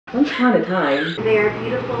Once upon a time. They are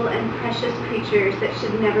beautiful and precious creatures that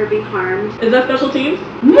should never be harmed. Is that special teams?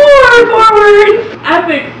 More forward!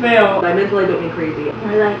 Epic fail. I mentally don't get crazy.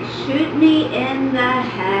 Or like, shoot me in the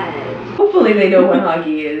head. Hopefully they know what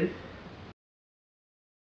hockey is.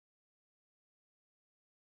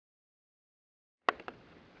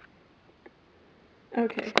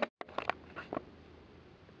 Okay.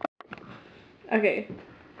 Okay.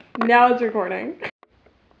 Now it's recording.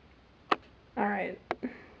 Alright.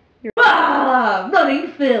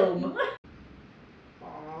 Running film!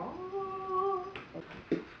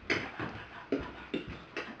 Let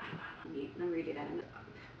me read it out.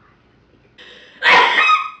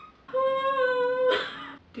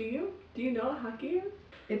 Do you know what hockey is?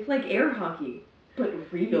 It's like air hockey, but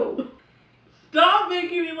real. Stop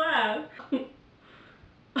making me laugh!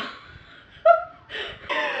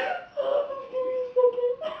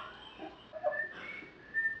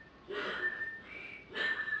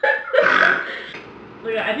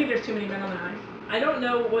 Look, I think there's too many men on the ice. I don't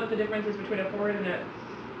know what the difference is between a forward and a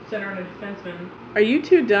center and a defenseman. Are you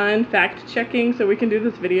two done fact checking so we can do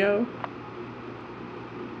this video?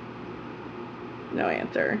 No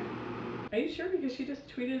answer. Are you sure? Because she just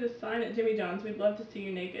tweeted a sign at Jimmy John's. We'd love to see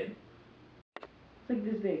you naked. It's like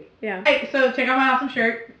this big. Yeah. Hey, so check out my awesome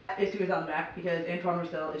shirt. It's on the back because Antoine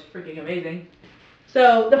Roussel is freaking amazing.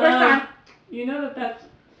 So the first time. You know that that's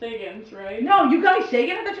Sagan's, right? No, you got me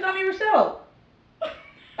Sagan. I thought you got me Roussel.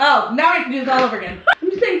 Oh, now I have to do this all over again. I'm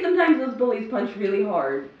just saying sometimes those bullies punch really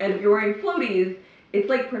hard, and if you're wearing floaties, it's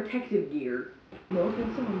like protective gear. No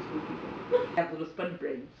offense to homeschool people. I have little sponge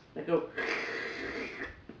brains that go.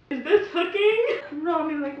 Is this hooking? No, I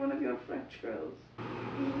mean like one of your French girls.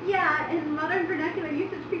 Yeah, in modern vernacular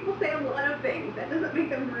usage, people say a lot of things. That doesn't make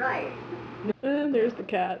them right. And there's the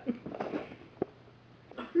cat.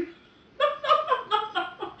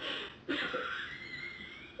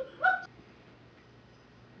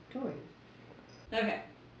 Toys. Okay.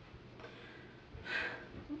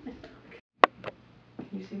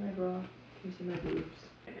 Can you see my bra? Can you see my boobs?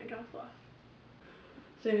 I got fluff.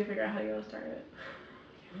 So you need to figure out how you want to start it.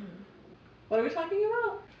 What are we talking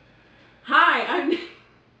about? Hi, I'm...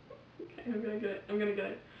 Okay, I'm gonna get it. I'm gonna get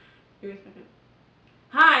it. Give me a second.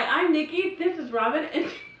 Hi, I'm Nikki. This is Robin,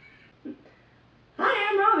 and... Hi,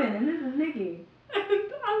 I'm Robin, and this is Nikki. And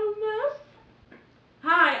I'm a mess.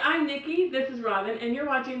 Hi, I'm Nikki. This is Robin, and you're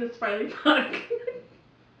watching the Spritely Puck.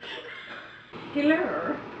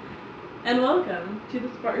 Hello. And welcome to the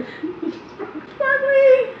Spritely.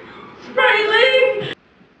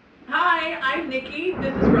 Hi, I'm Nikki.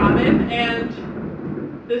 This is Robin, and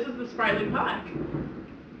this is the Spritely Puck.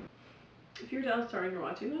 If you're Dallas Star and you're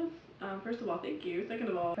watching this, first of all, thank you. Second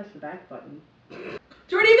of all, Press the back button.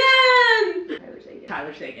 Jordy Ben! Tyler Sagan.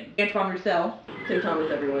 Tyler Sagan. Antoine Roussel. Tim Thomas,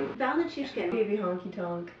 everyone. Val Nichushkin. Baby honky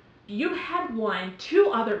tonk. you had won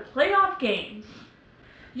 2 other playoff games.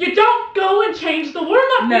 You don't go and change the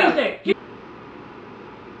warm-up music.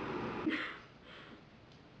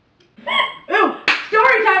 Ooh,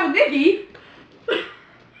 story time with Nikki.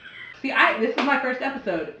 See, this is my first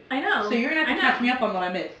episode. I know. So you're gonna have to catch me up on what I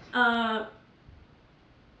missed.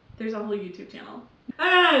 There's a whole YouTube channel.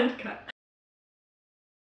 And cut.